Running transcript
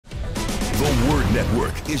The Word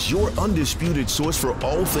Network is your undisputed source for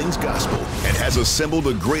all things gospel and has assembled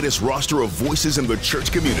the greatest roster of voices in the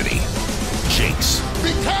church community. Jakes.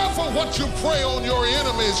 Be careful what you pray on your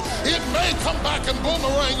enemies. It may come back and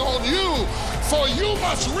boomerang on you. For you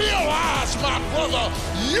must realize, my brother,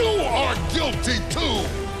 you are guilty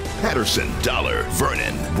too. Patterson, Dollar,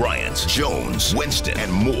 Vernon, Bryant, Jones, Winston,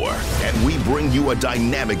 and more. And we bring you a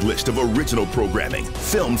dynamic list of original programming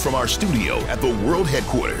filmed from our studio at the World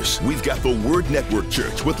Headquarters. We've got the Word Network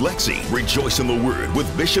Church with Lexi, Rejoice in the Word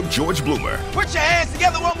with Bishop George Bloomer. Put your hands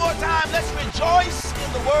together one more time. Let's rejoice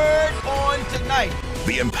in the Word on tonight.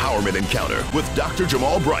 The Empowerment Encounter with Dr.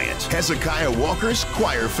 Jamal Bryant. Hezekiah Walker's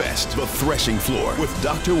Choir Fest. The Threshing Floor with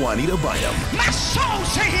Dr. Juanita Bynum. My soul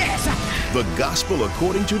say yes. The Gospel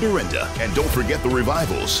According to Dorinda. And don't forget the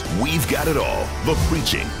revivals. We've got it all. The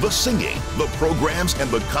preaching, the singing, the programs, and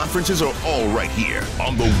the conferences are all right here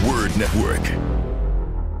on the Word Network.